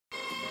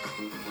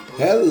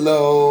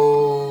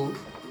Hello.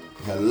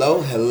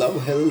 Hello, hello,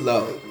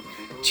 hello.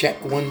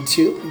 Check 1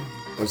 2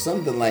 or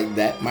something like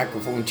that.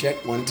 Microphone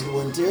check 1 2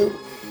 1 2.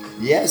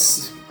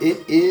 Yes,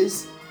 it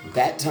is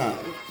that time.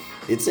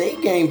 It's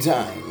game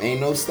time.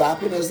 Ain't no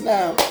stopping us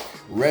now.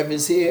 Rev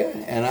is here,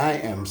 and I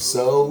am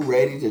so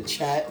ready to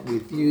chat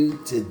with you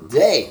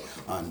today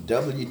on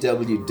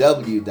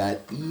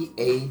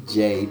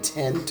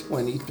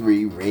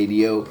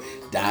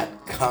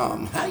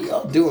www.eaj1023radio.com. How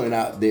y'all doing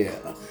out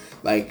there?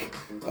 Like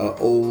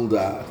old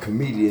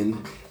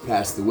comedian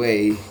passed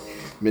away,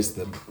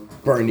 Mr.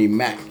 Bernie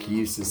Mac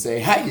used to say,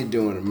 "How you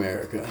doing,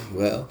 America?"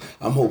 Well,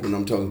 I'm hoping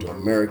I'm talking to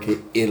America,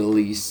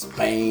 Italy,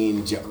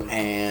 Spain,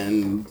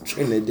 Japan,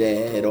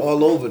 Trinidad,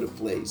 all over the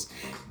place.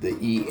 The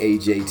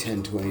EAJ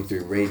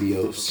 1023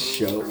 radio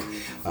show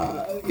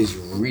is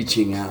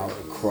reaching out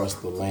across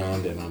the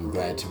land, and I'm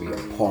glad to be a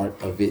part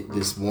of it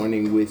this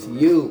morning with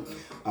you.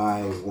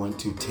 I want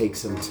to take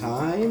some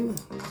time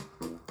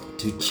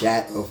to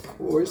chat, of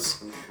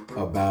course,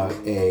 about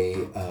a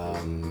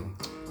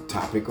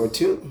topic or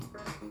two.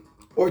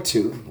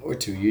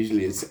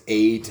 Usually it's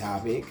a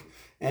topic,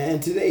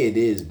 and today it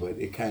is, but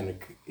it kind of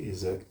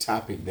is a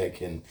topic that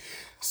can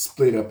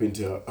split up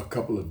into a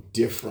couple of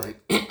different,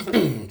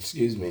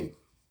 excuse me.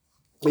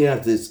 You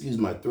have to excuse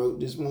my throat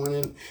this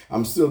morning.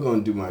 I'm still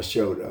going to do my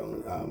show,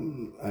 though.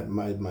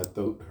 My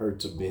throat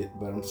hurts a bit,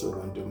 but I'm still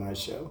going to do my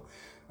show.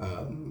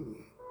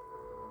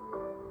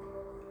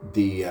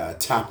 The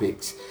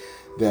topics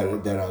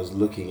that I was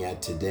looking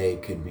at today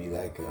could be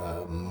like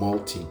a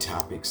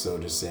multi-topic, so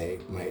to say.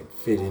 Might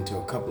fit into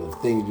a couple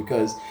of things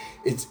because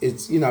it's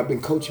I've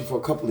been coaching for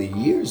a couple of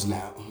years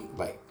now,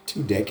 like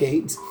 2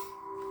 decades.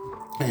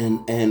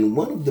 And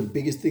one of the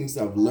biggest things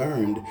I've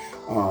learned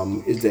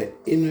is that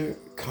inner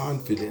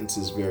confidence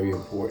is very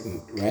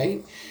important,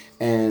 right?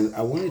 And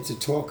I wanted to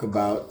talk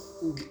about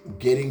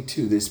getting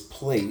to this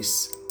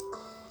place.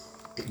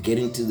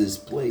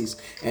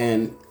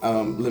 And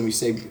let me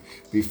say,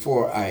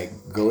 before I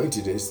go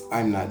into this,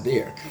 I'm not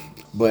there,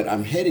 but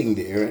I'm heading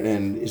there,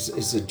 and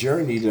it's a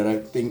journey that I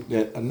think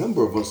that a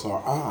number of us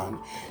are on,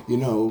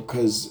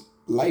 because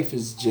life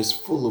is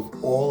just full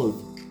of all of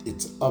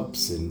its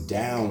ups and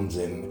downs,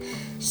 and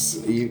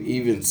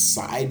even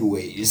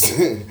sideways.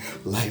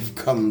 Life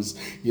comes,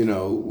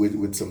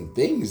 with some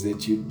things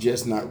that you're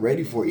just not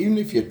ready for, even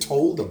if you're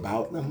told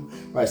about them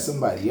by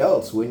somebody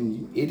else.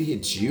 When it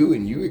hits you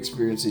and you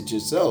experience it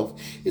yourself,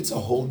 it's a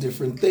whole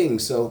different thing.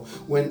 So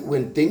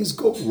when things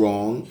go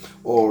wrong,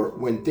 or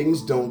when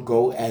things don't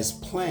go as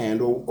planned,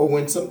 or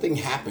when something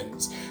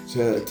happens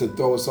to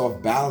throw us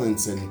off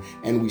balance,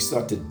 and we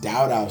start to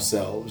doubt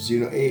ourselves,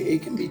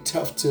 it can be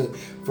tough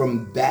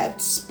from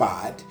that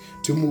spot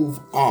to move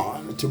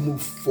on, to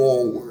move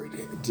forward,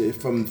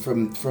 from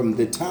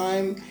the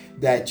time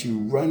that you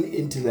run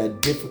into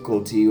that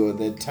difficulty, or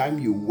the time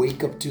you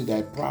wake up to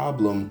that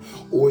problem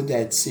or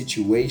that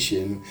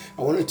situation.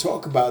 I want to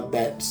talk about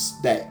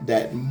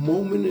that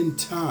moment in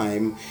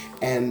time,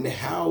 and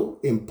how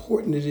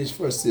important it is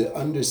for us to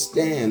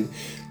understand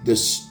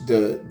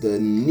the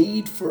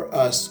need for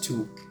us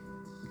to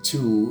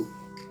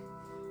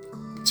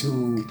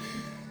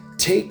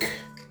take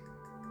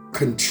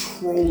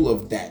control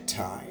of that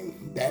time,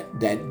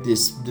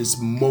 this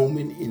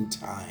moment in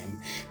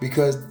time,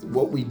 because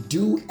what we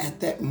do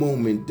at that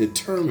moment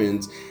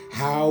determines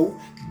how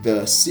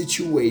the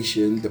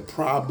situation, the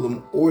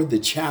problem, or the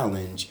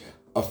challenge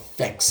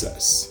affects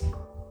us.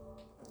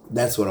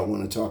 That's what I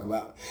want to talk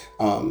about.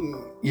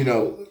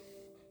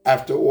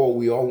 After all,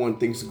 we all want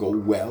things to go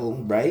well,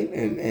 right?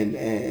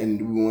 And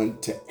we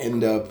want to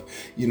end up,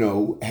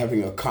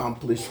 having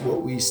accomplished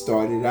what we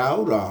started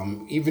out.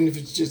 Even if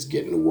it's just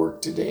getting to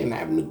work today and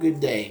having a good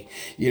day,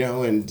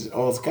 and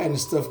all kind of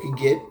stuff can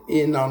get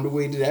in on the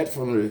way to that,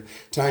 from the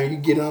time you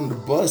get on the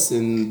bus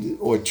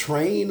or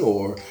train,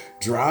 or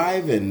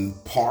drive and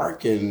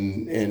park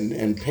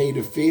and pay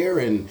the fare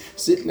and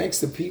sit next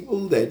to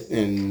people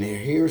and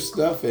hear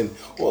stuff, and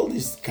all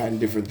these kind of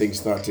different things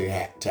start to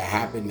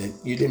happen that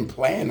you didn't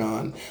plan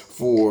on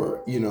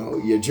for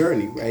your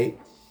journey, right?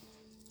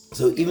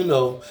 So even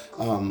though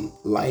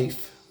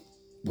life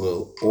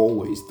will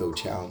always throw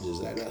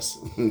challenges at us,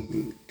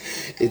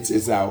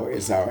 it's our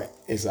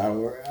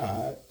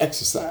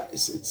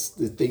exercise. It's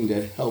the thing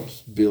that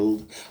helps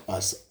build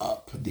us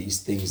up. These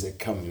things that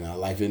come in our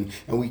life, and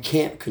we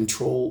can't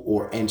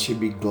control, and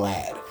should be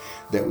glad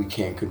that we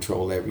can't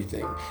control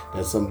everything.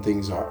 That some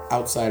things are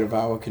outside of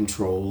our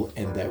control,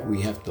 and that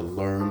we have to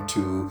learn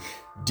to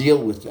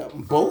deal with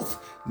them. Both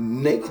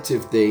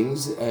negative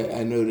things,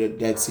 I know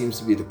that seems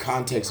to be the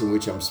context in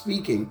which I'm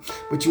speaking,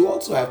 but you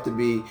also have to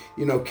be,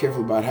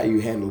 careful about how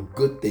you handle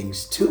good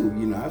things too.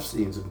 I've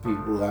seen some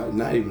people,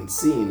 not even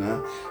seen,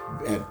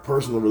 had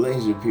personal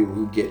relations with people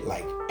who get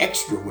like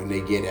extra when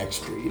they get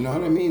extra, you know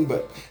what I mean?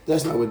 But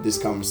that's not what this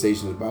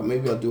conversation is about.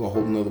 Maybe I'll do a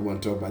whole nother one,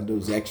 talk about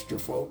those extra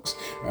folks,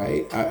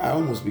 right? I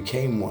almost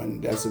became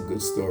one. That's a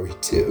good story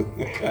too.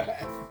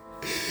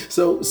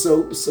 So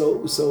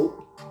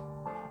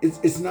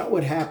it's not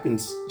what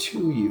happens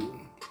to you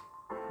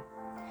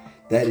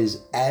that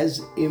is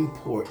as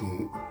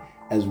important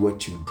as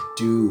what you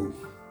do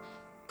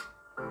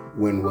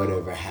when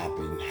whatever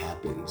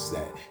happens.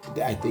 That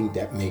I think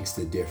that makes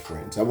the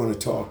difference. I want to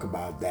talk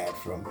about that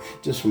from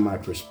my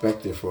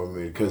perspective for a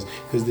minute, because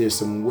there's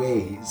some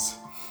ways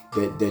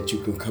that you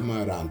can come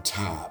out on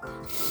top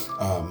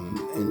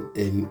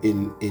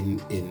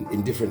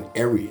in different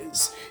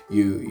areas.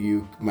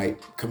 You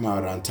might come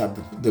out on top.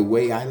 The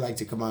way I like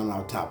to come out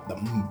on top the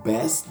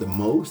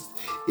most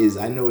is,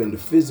 I know in the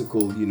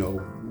physical,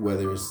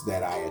 whether it's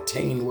that I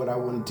attain what I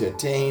wanted to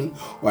attain,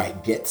 or I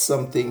get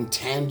something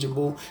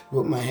tangible,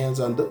 put my hands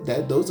on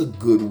that. Those are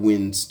good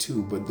wins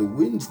too. But the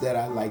wins that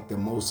I like the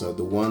most are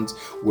the ones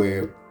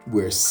where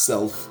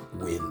self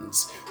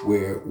wins,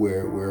 where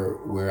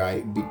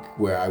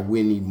I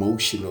win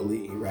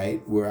emotionally,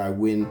 right? Where I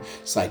win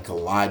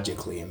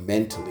psychologically and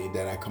mentally,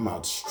 that I come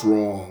out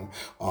strong,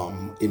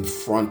 in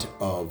front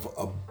of,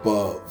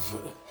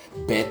 above,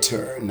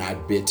 better,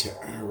 not bitter,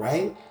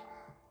 right?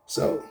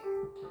 So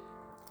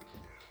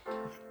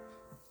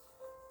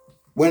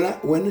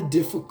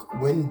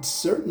when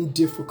certain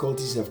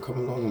difficulties have come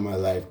along in my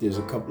life, there's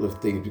a couple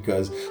of things,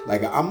 because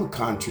like I'm a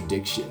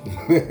contradiction,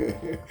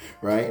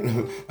 right?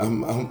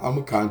 I'm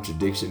a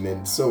contradiction,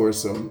 and so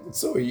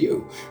are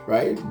you,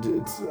 right?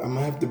 I'm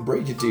gonna have to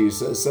break it to you.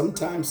 So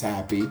sometimes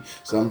happy,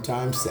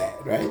 sometimes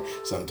sad, right?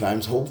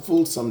 Sometimes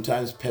hopeful,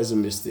 sometimes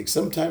pessimistic,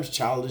 sometimes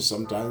childish,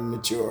 sometimes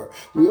mature.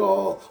 We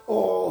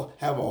all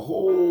have a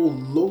whole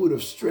load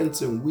of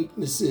strengths and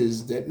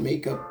weaknesses that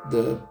make up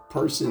the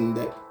person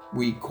that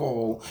we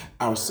call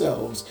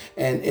ourselves,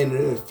 and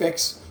it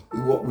affects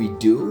what we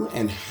do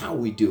and how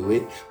we do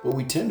it, but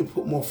we tend to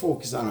put more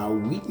focus on our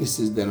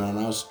weaknesses than on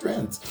our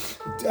strengths.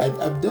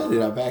 I've done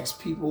it. I've asked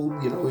people,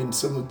 in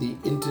some of the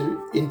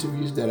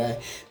interviews that I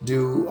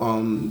do,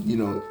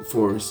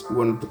 for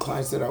one of the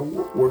clients that I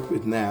work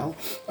with now.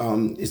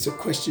 It's a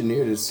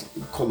questionnaire that's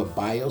called a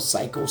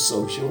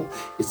biopsychosocial.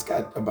 It's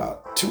got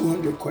about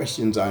 200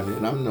 questions on it,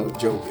 and I'm not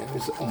joking.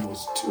 It's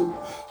almost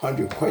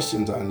 200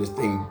 questions on this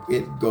thing.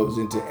 It goes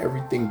into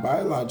everything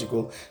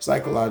biological,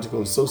 psychological,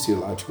 and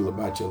sociological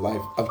about your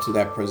life up to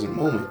that present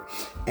moment.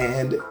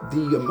 And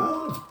the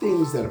amount of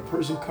things that a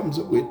person comes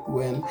up with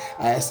when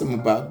I ask them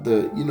about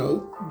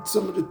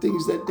some of the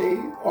things that they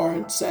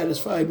aren't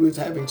satisfied with,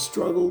 having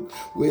struggled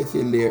with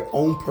in their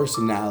own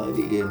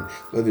personality, and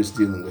whether it's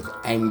dealing with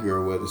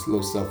anger, whether it's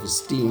low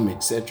self-esteem,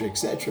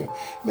 etc.,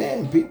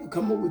 man, people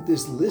come up with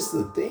this list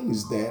of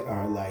things that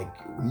are like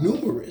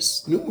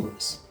numerous.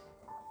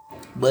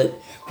 But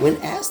when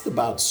asked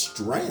about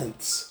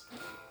strengths,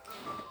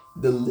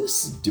 the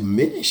list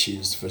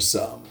diminishes for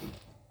some.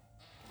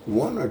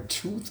 One or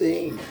two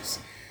things.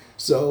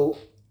 So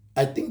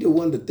I think that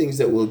one of the things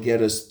that will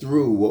get us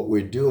through what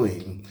we're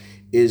doing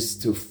is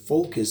to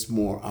focus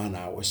more on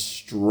our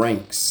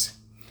strengths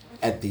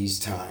at these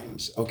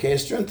times. Okay, a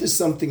strength is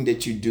something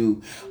that you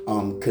do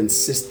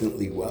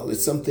consistently well.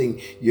 It's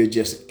something you're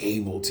just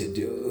able to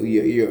do.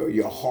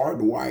 You're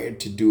hardwired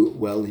to do it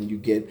well, and you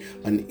get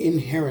an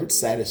inherent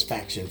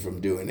satisfaction from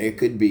doing it. It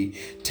could be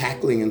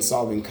tackling and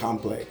solving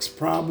complex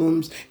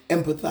problems,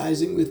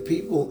 empathizing with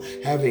people,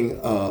 having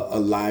a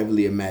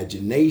lively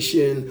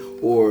imagination,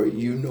 or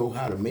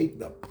how to make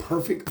the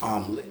perfect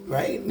omelet,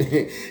 right?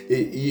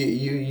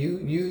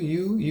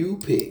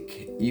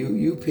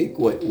 You pick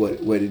what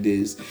it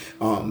is.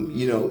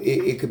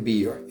 It could be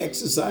your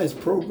exercise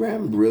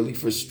program, really,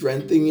 for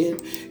strengthening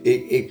it.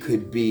 It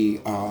could be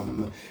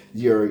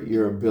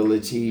your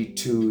ability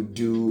to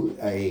do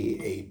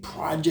a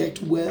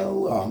project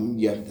well.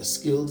 You have the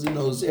skills in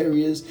those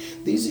areas.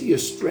 These are your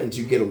strengths.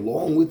 You get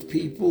along with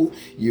people.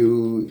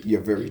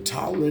 You're very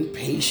tolerant,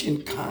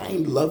 patient,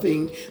 kind,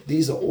 loving.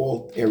 These are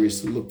all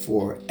areas to look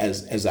for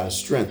as our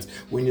strengths.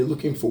 When you're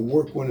looking for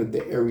work, one of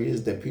the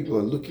areas that people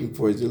are looking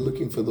for is they're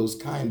looking for those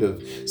kind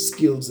of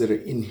skills that are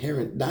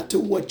inherent, not to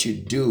what you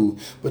do,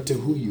 but to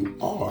who you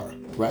are,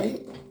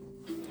 right?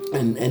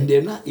 And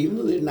they're not, even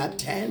though they're not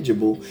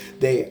tangible,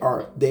 they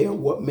are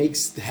what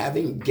makes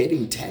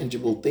getting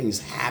tangible things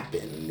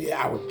happen,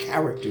 our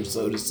character,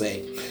 so to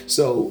say.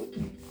 So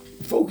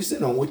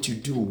focusing on what you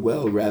do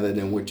well rather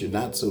than what you're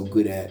not so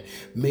good at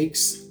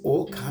makes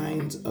all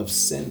kinds of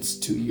sense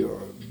to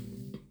your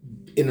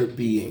inner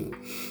being.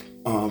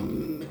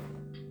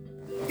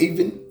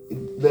 Even,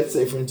 let's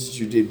say, for instance,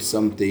 you did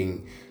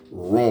something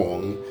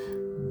wrong,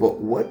 but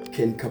what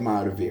can come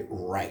out of it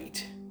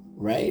right?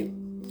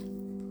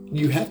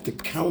 You have to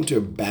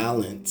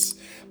counterbalance.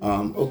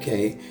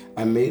 Okay,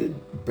 I made a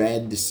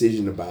bad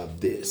decision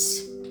about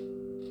this,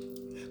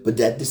 but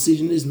that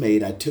decision is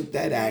made. I took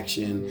that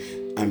action.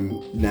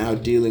 I'm now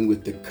dealing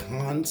with the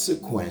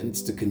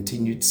consequence, the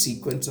continued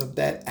sequence of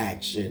that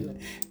action,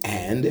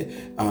 and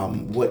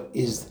what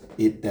is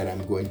it that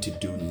I'm going to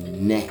do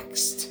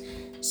next,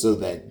 so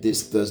that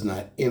this does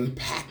not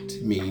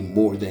impact me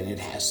more than it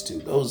has to.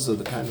 Those are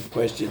the kind of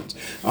questions.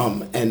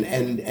 And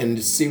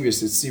it's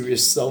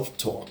serious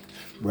self-talk,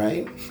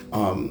 right?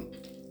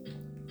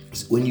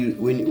 When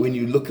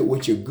you look at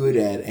what you're good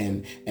at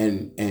and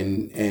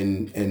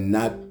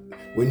not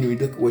When you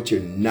look at what you're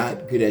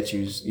not good at,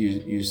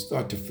 you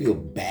start to feel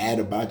bad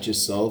about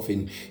yourself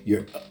and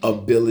your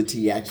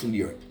ability, actually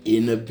your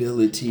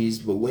inabilities.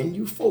 But when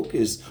you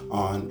focus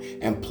on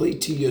and play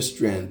to your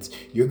strengths,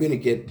 you're going to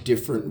get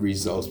different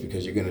results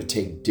because you're going to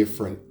take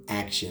different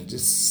actions.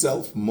 It's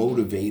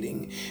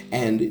self-motivating.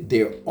 And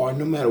there are,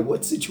 no matter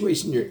what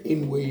situation you're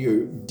in where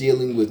you're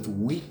dealing with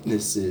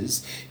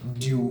weaknesses,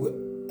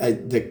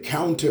 the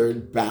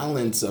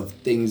counterbalance of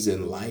things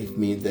in life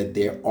means that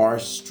there are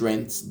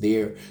strengths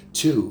there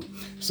too.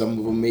 Some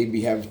of them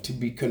maybe have to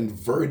be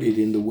converted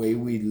in the way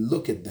we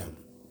look at them.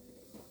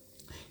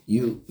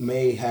 You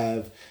may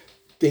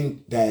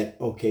think that,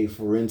 okay,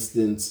 for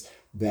instance,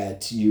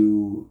 that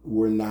you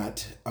were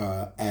not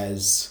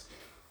as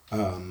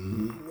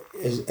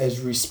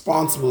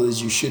responsible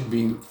as you should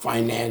be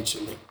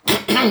financially.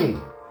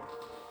 You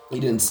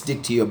didn't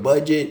stick to your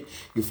budget.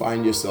 You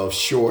find yourself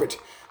short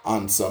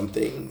on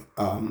something,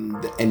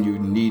 and you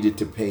needed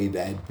to pay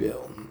that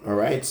bill. All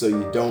right, so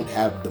you don't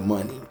have the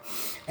money,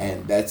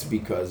 and that's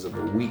because of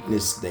a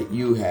weakness that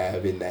you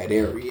have in that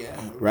area,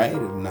 right?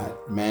 Of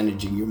not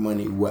managing your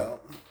money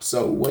well.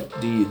 So what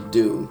do you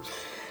do?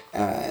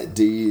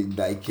 Do you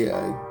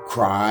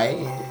cry?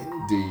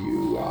 Do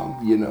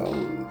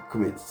you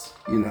commit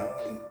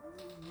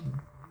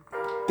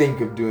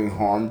think of doing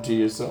harm to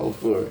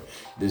yourself, or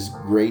this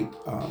great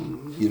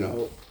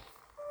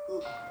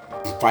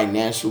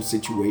financial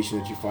situation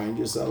that you find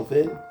yourself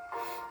in?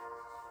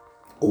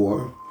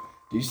 Or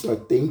do you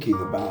start thinking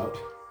about,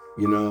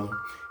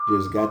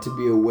 there's got to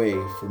be a way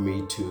for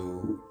me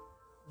to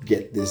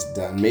get this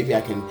done? Maybe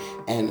I can,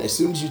 and as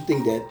soon as you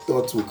think that,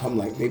 thoughts will come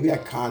like, maybe I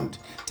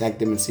contact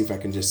them and see if I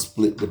can just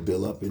split the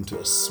bill up into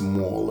a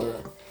smaller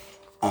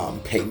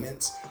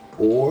payments.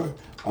 Or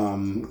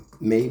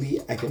maybe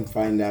I can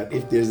find out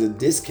if there's a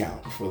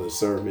discount for the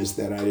service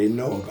that I didn't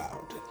know about.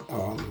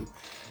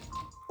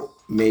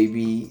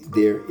 Maybe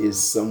there is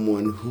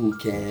someone who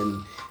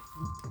can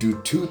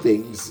do two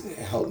things: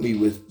 help me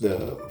with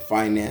the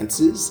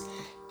finances,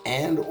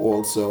 and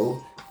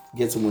also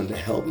get someone to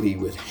help me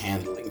with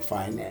handling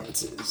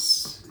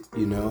finances.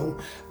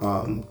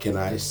 Can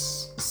I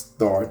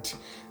start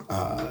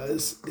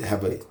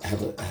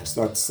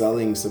start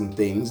selling some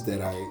things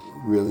that I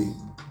really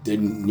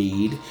didn't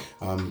need,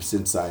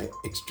 since I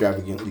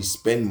extravagantly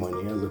spend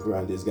money? I look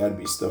around, there's got to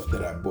be stuff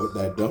that I bought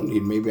that I don't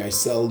need. Maybe I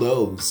sell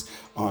those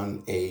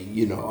on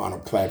on a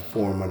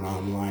platform, an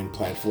online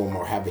platform,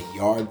 or have a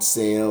yard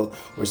sale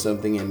or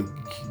something and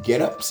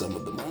get up some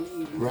of the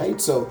money, right?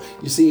 So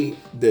you see,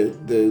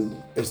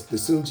 as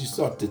soon as you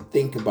start to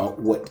think about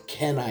what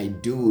can I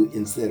do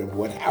instead of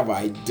what have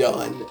I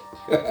done,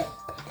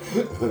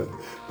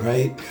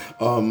 right?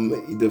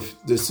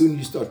 The sooner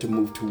you start to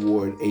move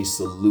toward a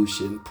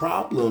solution.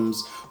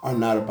 Problems are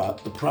not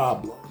about the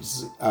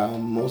problems.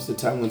 Most of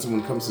the time when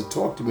someone comes to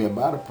talk to me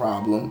about a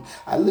problem,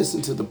 I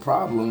listen to the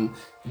problem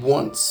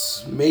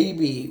once,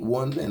 maybe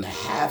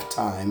 1.5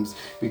 times,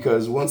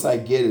 because once I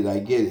get it, I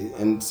get it.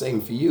 And same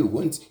for you.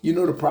 Once you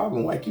know the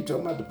problem, why keep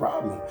talking about the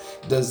problem?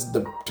 Does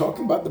the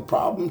talking about the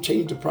problem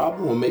change the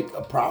problem or make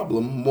a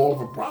problem more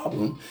of a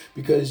problem?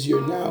 Because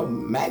you're now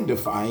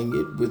magnifying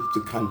it with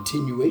the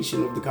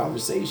continuation of the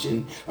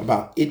conversation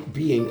about it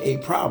being a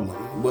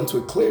problem. Once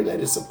we're clear that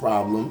it's a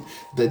problem,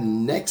 the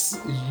next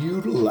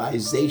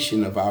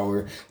utilization of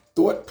our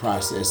thought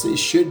processes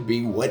should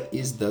be, what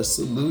is the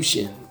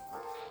solution?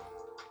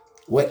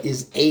 What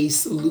is a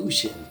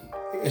solution?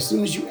 As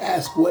soon as you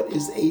ask what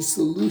is a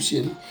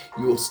solution,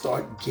 you'll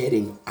start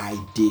getting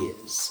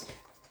ideas.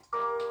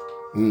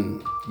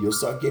 You'll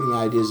start getting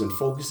ideas, and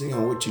focusing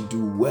on what you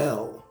do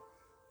well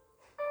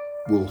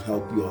will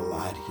help you a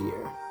lot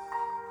here.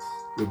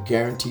 You're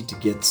guaranteed to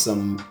get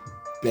some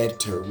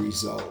better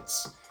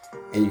results,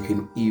 and you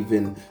can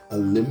even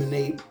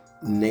eliminate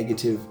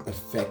negative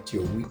effect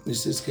your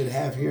weaknesses could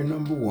have here,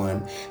 number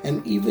one,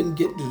 and even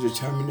get the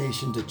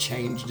determination to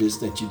change this,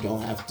 that you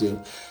don't have to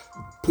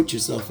put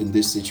yourself in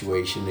this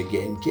situation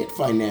again. Get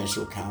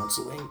financial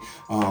counseling.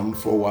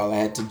 For a while I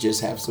had to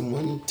just have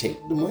someone take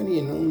the money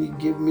and only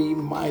give me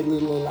my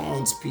little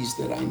allowance piece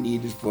that I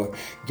needed for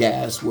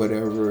gas,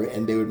 whatever,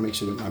 and they would make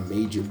sure that my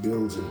major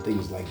bills and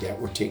things like that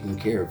were taken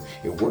care of.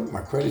 It worked.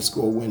 My credit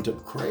score went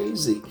up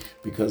crazy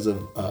because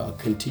of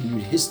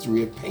continued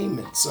history of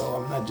payments. So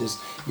I'm not just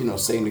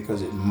saying it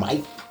because it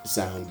might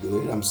sound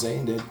good. I'm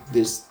saying that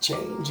this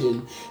change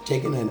in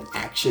taking an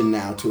action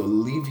now to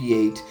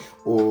alleviate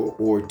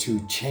or to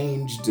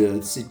change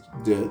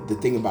the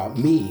thing about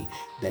me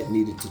that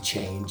needed to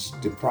change.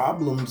 The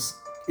problems,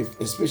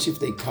 especially if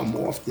they come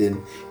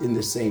often in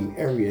the same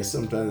area,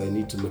 sometimes I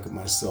need to look at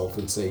myself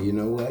and say, you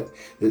know what,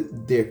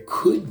 there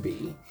could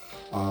be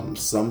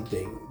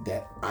something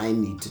that I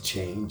need to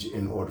change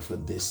in order for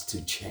this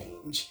to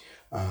change.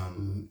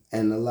 And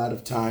a lot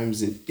of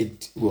times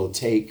it will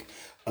take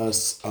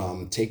us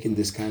taking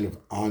this kind of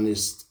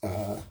honest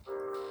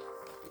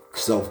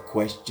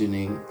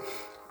self-questioning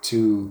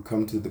to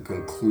come to the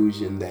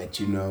conclusion that,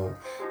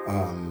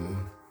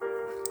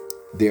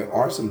 there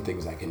are some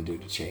things I can do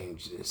to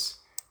change this,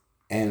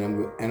 and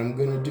I'm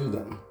going to do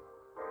them.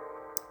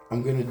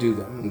 I'm gonna do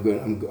them.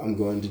 I'm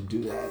going to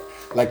do that.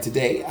 Like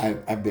today,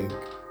 I've been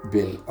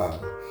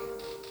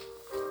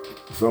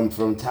from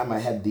the time I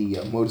had the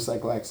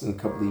motorcycle accident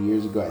a couple of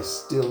years ago. I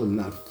still am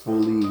not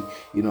fully,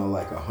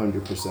 like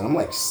 100%. I'm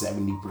like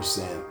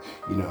 70%,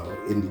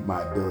 in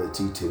my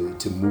ability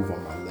to move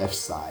on my left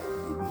side,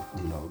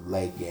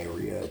 leg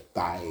area,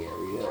 thigh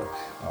area,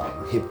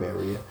 hip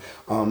area.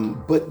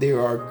 But there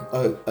are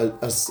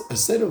a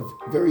set of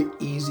very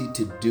easy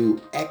to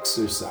do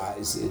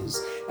exercises,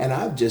 and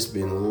I've just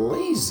been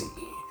lazy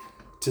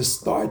to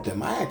start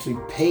them. I actually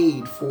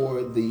paid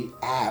for the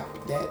app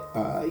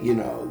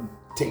that,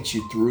 takes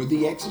you through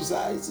the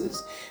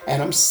exercises,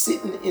 and I'm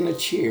sitting in a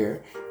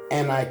chair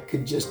and I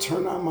could just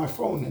turn on my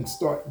phone and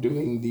start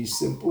doing these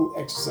simple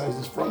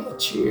exercises from the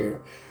chair,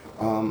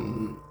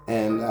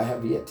 and I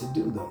have yet to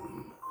do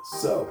them.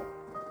 So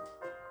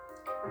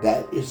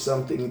that is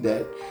something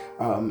that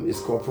is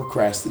called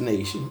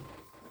procrastination.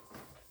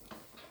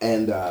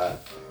 And I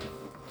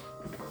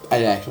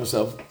asked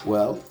myself,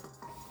 well,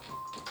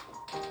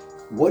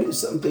 what is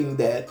something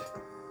that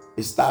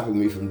is stopping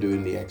me from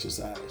doing the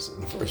exercise in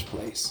the first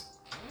place?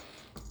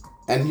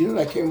 And you know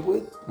what I came up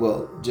with?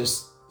 Well,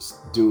 just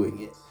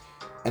doing it.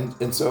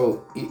 And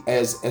so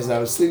as I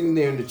was sitting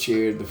there in the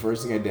chair, the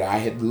first thing I did, I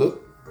had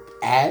looked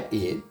at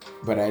it,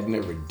 but I'd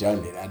never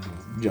done it.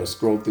 I'd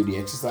scrolled through the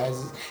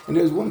exercises, and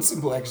there was one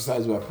simple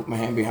exercise where I put my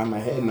hand behind my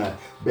head and I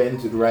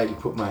bend to the right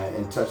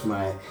and touch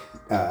my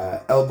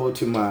elbow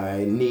to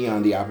my knee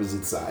on the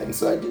opposite side. And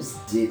so I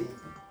just did it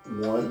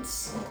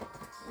once,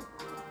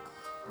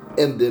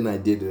 and then I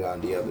did it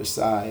on the other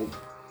side.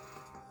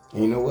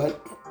 And you know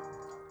what?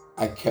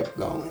 I kept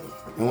going.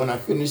 And when I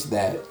finished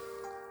that,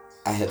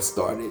 I had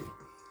started.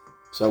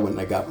 So when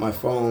I got my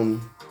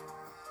phone,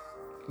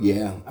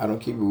 I don't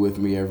keep it with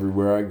me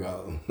everywhere I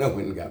go. I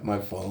went and got my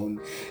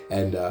phone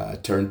and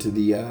turned to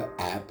the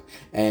app,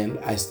 and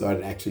I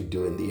started actually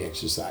doing the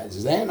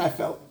exercises. And I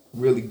felt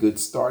really good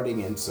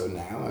starting, and so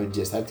now I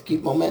just have to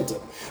keep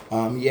momentum.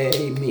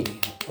 Yay me,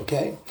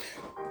 okay?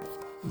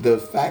 The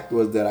fact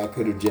was that I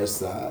could have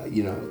just,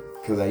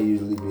 because I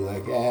usually be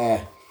like,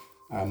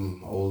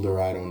 I'm older,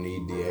 I don't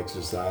need the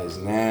exercise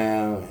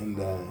now, and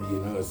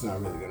it's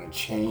not really going to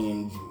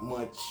change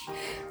much,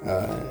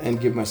 and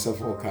give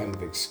myself all kinds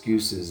of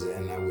excuses,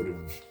 and I would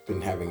have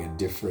been having a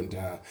different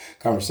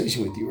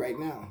conversation with you right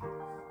now.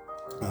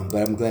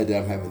 But I'm glad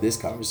that I'm having this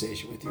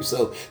conversation with you.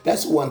 So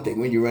that's one thing.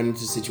 When you run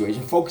into a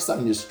situation, focus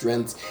on your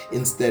strengths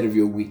instead of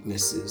your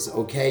weaknesses,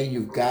 okay?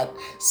 You've got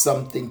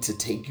something to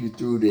take you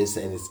through this,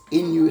 and it's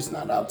in you. It's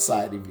not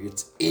outside of you.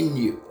 It's in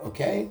you,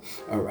 okay?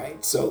 All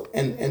right. So,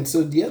 and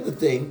so the other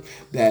thing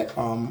that,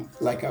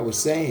 like I was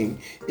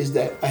saying, is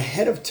that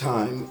ahead of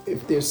time,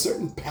 if there's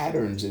certain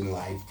patterns in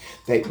life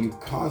that you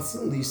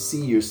constantly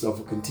see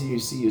yourself or continue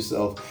to see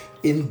yourself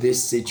in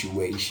this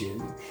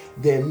situation,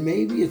 then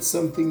maybe it's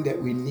something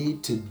that we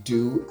need to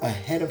do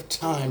ahead of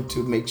time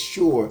to make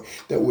sure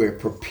that we're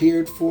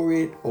prepared for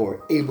it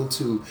or able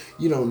to,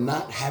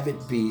 not have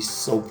it be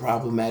so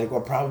problematic or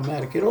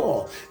problematic at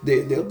all.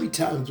 There'll be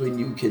times when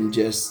you can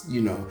just,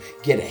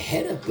 get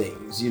ahead of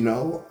things,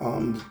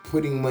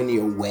 putting money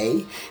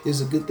away is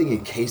a good thing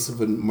in case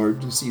of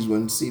emergencies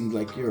when it seems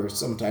like you're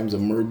sometimes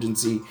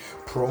emergency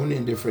prone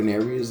in different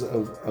areas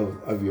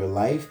of your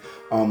life.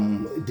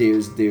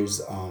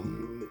 There's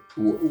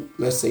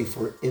let's say,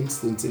 for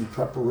instance, in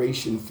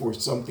preparation for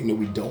something that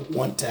we don't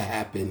want to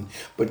happen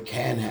but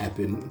can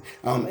happen,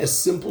 as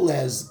simple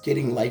as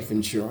getting life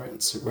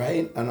insurance,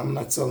 right? And I'm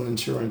not selling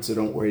insurance, so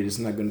don't worry, it's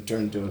not going to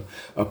turn into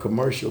a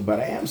commercial, but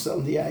I am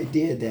selling the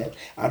idea that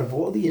out of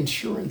all the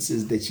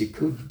insurances that you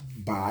could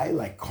buy,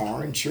 like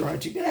car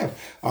insurance, you can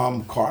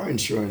have car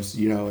insurance,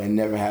 and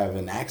never have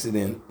an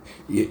accident,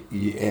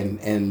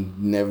 and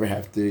never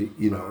have to,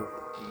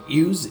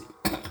 use it.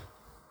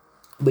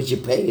 But you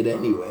pay it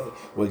anyway.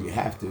 Well, you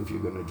have to if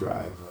you're going to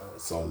drive.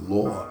 It's a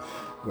law,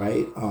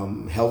 right?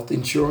 Health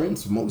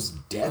insurance, most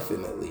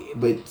definitely.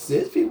 But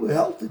there's people with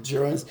health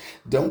insurance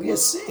don't get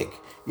sick.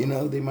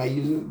 They might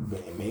use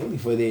it mainly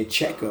for their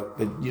checkup.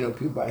 But,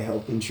 people buy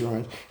health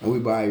insurance, and we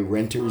buy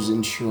renter's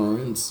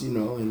insurance,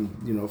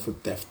 and, for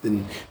theft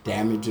and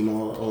damage and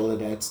all of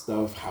that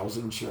stuff, house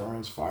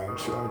insurance, fire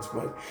insurance.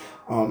 But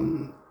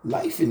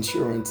life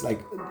insurance,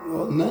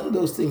 none of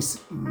those things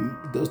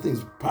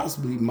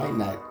possibly might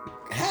not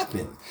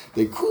happen.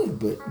 They could,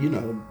 but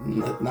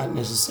not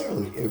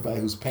necessarily.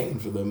 Everybody who's paying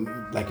for them,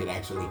 it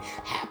actually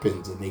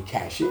happens and they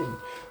cash in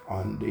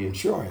on the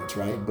insurance,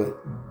 right? But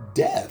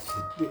death,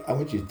 I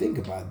want you to think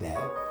about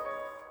that.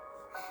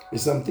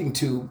 It's something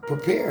to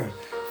prepare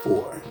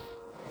for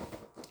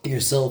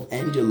yourself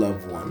and your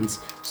loved ones,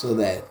 so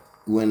that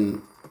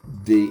when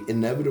the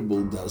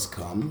inevitable does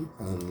come,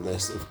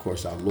 unless of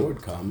course our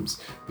Lord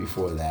comes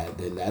before that,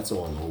 then that's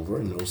all over.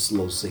 No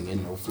slow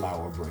singing, no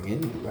flower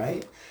bringing,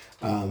 right?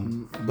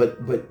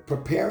 But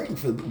preparing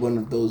for one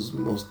of those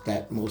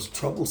most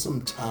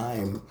troublesome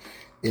time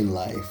in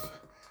life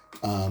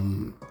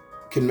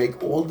can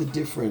make all the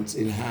difference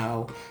in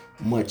how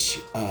much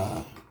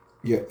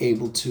you're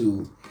able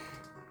to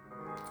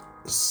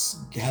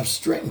have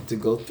strength to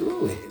go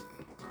through it.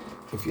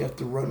 if you have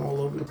to run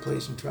all over the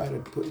place and try to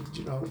put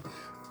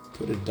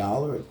a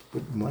dollar,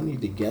 put money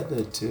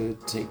together to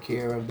take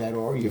care of that,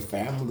 or your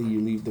family, you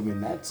leave them in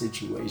that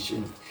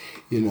situation,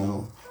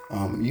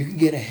 you can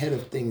get ahead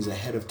of things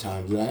ahead of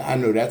time. And I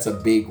know that's a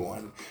big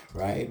one,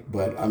 right?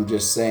 But I'm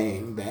just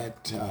saying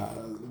that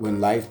when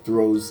life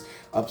throws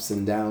ups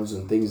and downs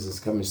and things that's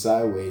coming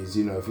sideways,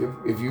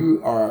 if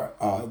you are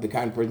the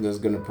kind of person that's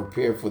going to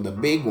prepare for the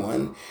big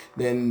one,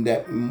 then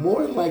that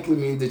more than likely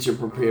means that you're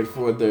prepared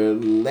for the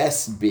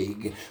less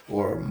big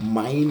or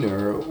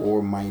minor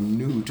or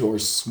minute or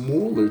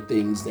smaller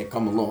things that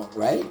come along,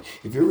 right?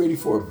 If you're ready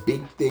for a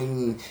big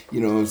thing,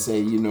 and say,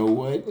 you know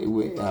what,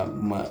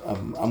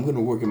 I'm going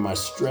to work in my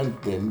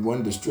strength, and one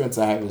of the strengths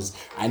I have is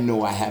I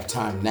know I have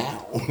time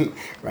now,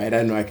 right?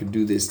 I know I can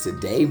do this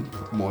today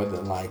more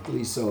than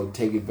likely, so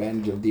take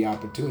advantage of the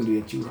opportunity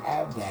that you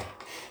have that.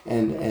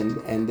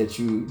 And that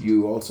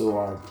you also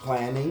are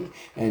planning,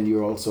 and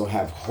you also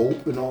have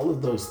hope and all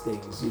of those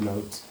things,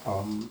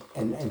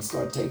 and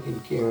start taking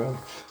care of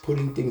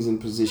putting things in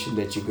position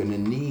that you're going to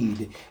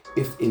need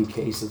if in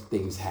case of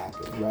things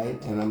happen, right?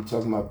 And I'm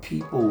talking about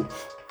people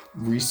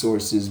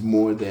resources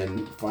more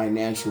than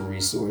financial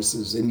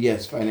resources. And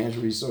yes,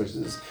 financial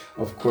resources,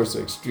 of course,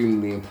 are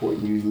extremely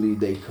important. Usually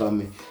they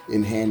come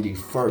in handy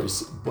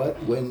first.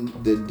 But when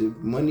the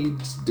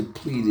money's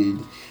depleted,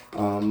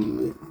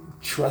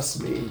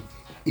 trust me,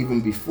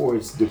 even before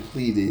it's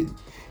depleted,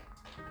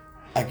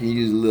 I can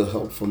use a little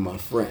help from my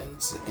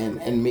friends,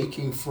 and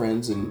making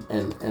friends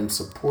and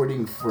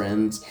supporting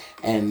friends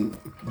and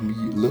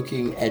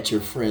looking at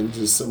your friends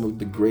as some of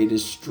the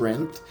greatest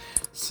strength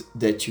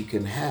that you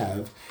can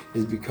have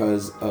is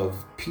because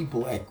of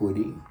people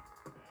equity.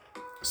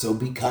 So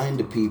be kind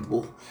to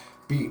people,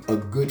 be a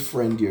good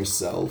friend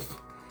yourself.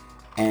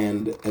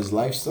 And as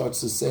life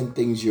starts to send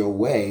things your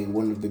way,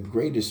 one of the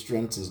greatest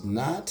strengths is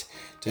not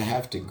to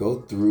have to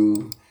go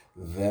through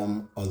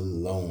them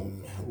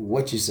alone.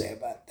 What you say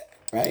about that,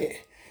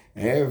 right?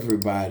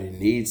 Everybody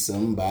needs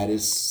somebody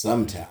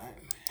sometime.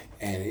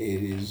 And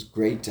it is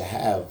great to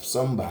have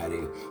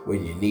somebody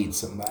when you need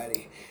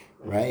somebody,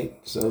 right?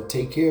 So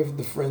take care of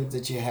the friends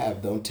that you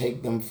have. Don't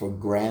take them for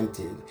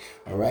granted,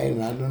 all right?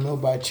 And I don't know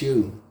about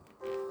you,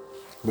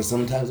 but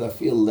sometimes I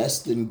feel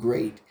less than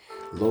great.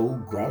 Low,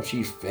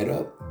 grouchy, fed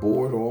up,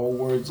 bored, all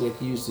words that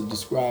he used to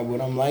describe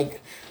what I'm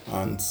like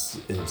on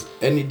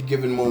any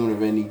given moment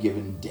of any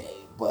given day.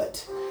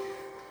 But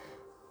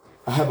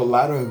I have a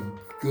lot of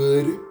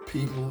good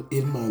people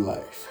in my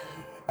life.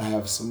 I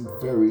have some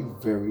very,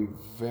 very,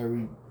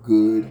 very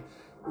good,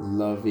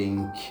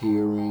 loving,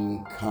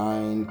 caring,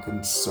 kind,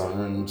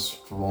 concerned,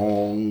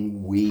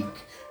 strong, weak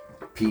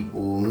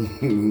people,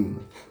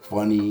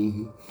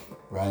 funny,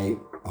 right?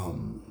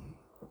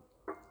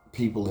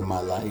 People in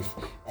my life,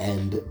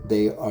 and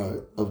they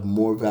are of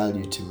more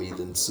value to me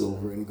than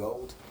silver and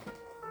gold.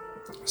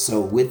 So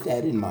with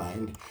that in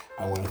mind,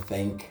 I want to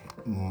thank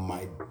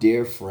my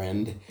dear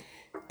friend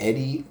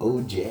Eddie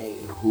OJ,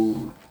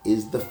 who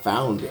is the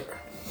founder,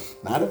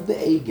 not of the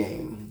A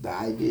Game. The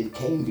idea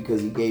came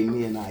because he gave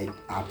me an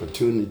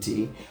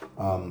opportunity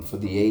for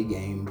the A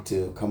Game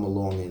to come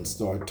along and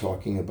start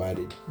talking about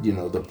it,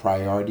 the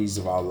priorities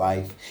of our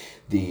life,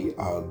 the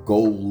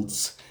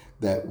goals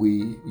that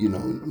we,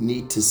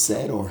 need to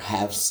set or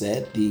have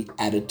set, the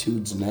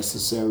attitudes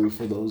necessary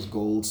for those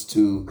goals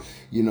to,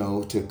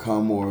 to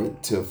come or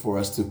for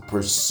us to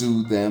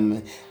pursue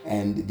them,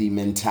 and the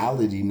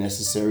mentality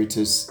necessary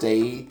to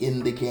stay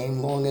in the game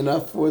long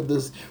enough for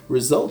the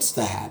results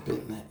to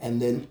happen. And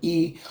then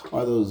E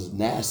are those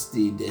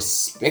nasty,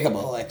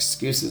 despicable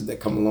excuses that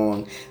come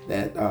along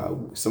that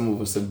some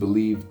of us have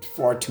believed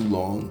far too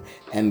long,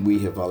 and we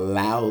have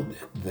allowed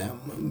them,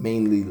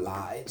 mainly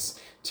lies,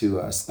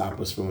 to stop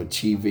us from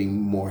achieving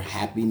more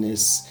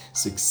happiness,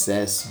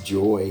 success,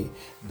 joy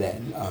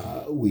than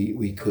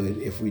we could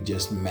if we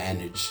just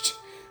managed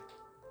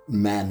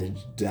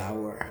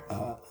our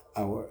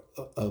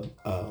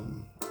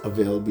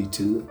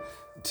availability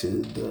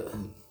to the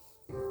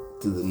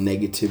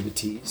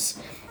negativities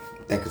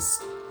that could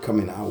come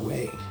in our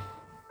way.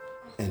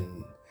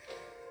 And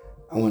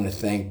I want to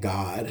thank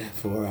God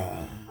for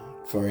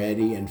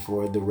Eddie and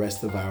for the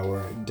rest of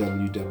our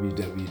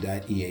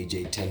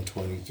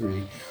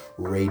www.eaj1023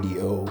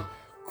 radio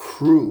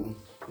crew,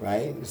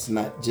 right? It's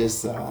not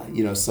just,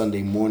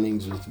 Sunday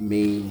mornings with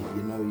me.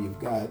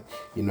 You've got,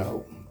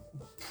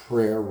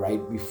 prayer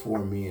right before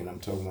me, and I'm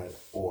talking about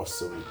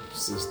awesome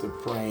sister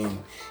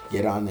praying.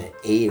 Get on at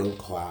 8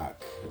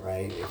 o'clock,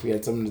 right? If you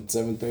had something at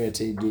 7:30, I'd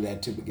tell you to do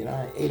that too, but get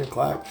on at 8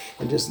 o'clock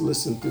and just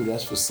listen through.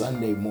 That's for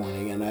Sunday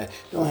morning. And I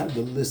don't have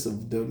the list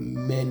of the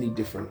many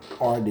different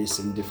artists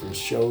and different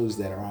shows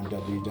that are on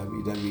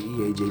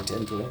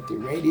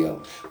www.eaj1023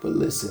 radio, but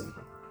listen,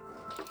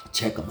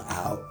 check them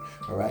out.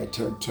 All right,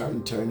 turn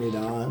it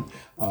on.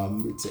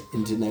 It's an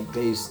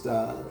internet-based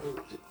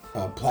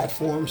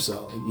platform,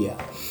 so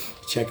yeah,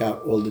 check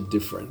out all the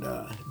different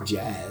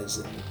jazz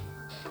and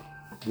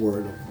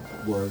word of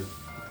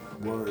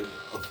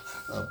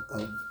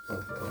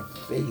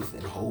faith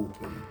and hope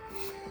and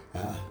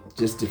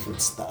just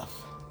different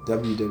stuff.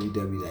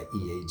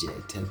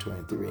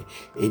 www.eaj1023.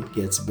 It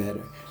gets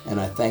better. And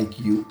I thank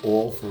you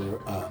all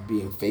for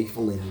being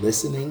faithful in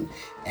listening.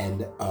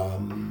 And,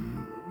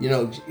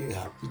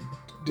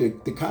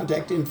 the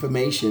contact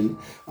information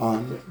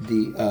on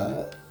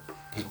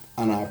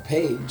on our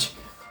page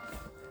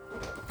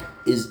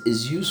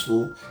is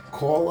useful.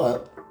 Call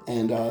up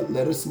and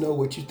let us know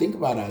what you think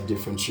about our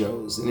different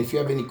shows. And if you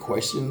have any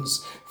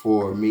questions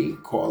for me,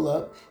 call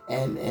up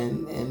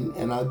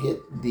and I'll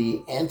get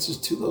the answers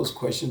to those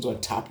questions or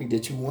topic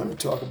that you want to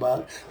talk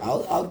about.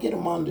 I'll get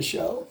them on the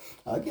show.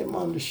 I'll get them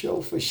on the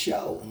show for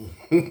show.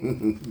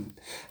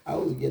 I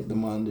will get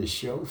them on the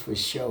show for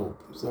show.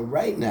 So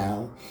right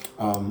now,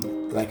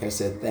 like I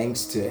said,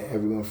 thanks to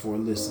everyone for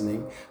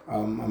listening.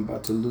 I'm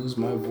about to lose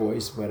my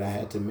voice, but I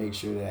had to make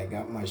sure that I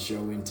got my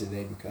show in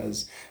today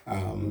because,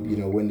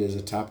 when there's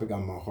a topic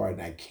on my heart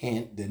and I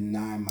can't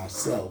deny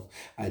myself,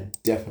 I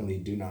definitely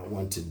do not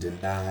want to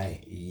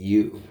deny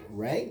you,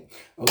 right?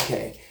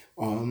 Okay.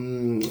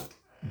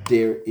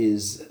 There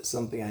is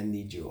something I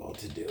need you all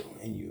to do,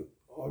 and you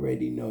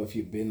already know if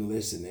you've been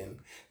listening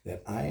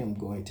that I am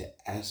going to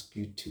ask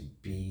you to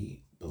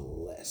be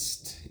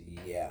blessed.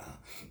 Yeah.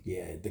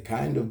 The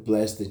kind of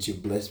blessed that you're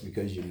blessed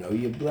because you know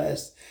you're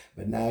blessed,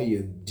 but now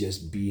you're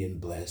just being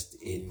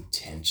blessed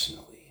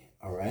intentionally.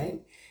 All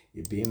right?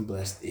 You're being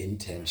blessed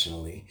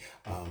intentionally.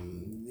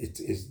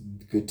 It's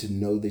good to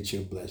know that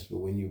you're blessed, but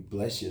when you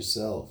bless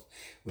yourself,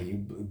 when you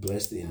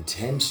bless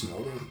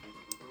intentionally,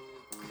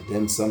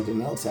 then something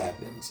else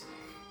happens.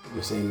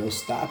 There ain't no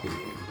stopping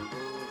you.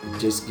 It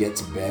just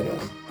gets better,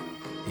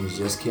 and you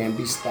just can't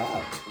be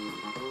stopped.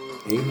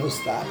 Ain't no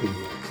stopping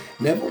you.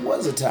 Never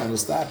was a time to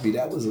stop you.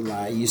 That was a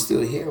lie. You're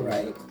still here,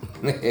 right?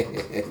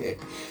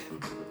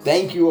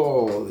 Thank you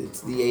all.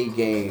 It's the A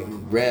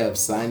Game. Rev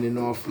signing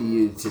off for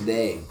you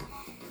today.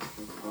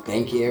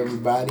 Thank you,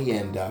 everybody.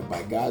 And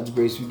by God's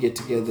grace, we get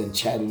together and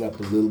chat it up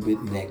a little bit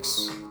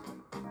next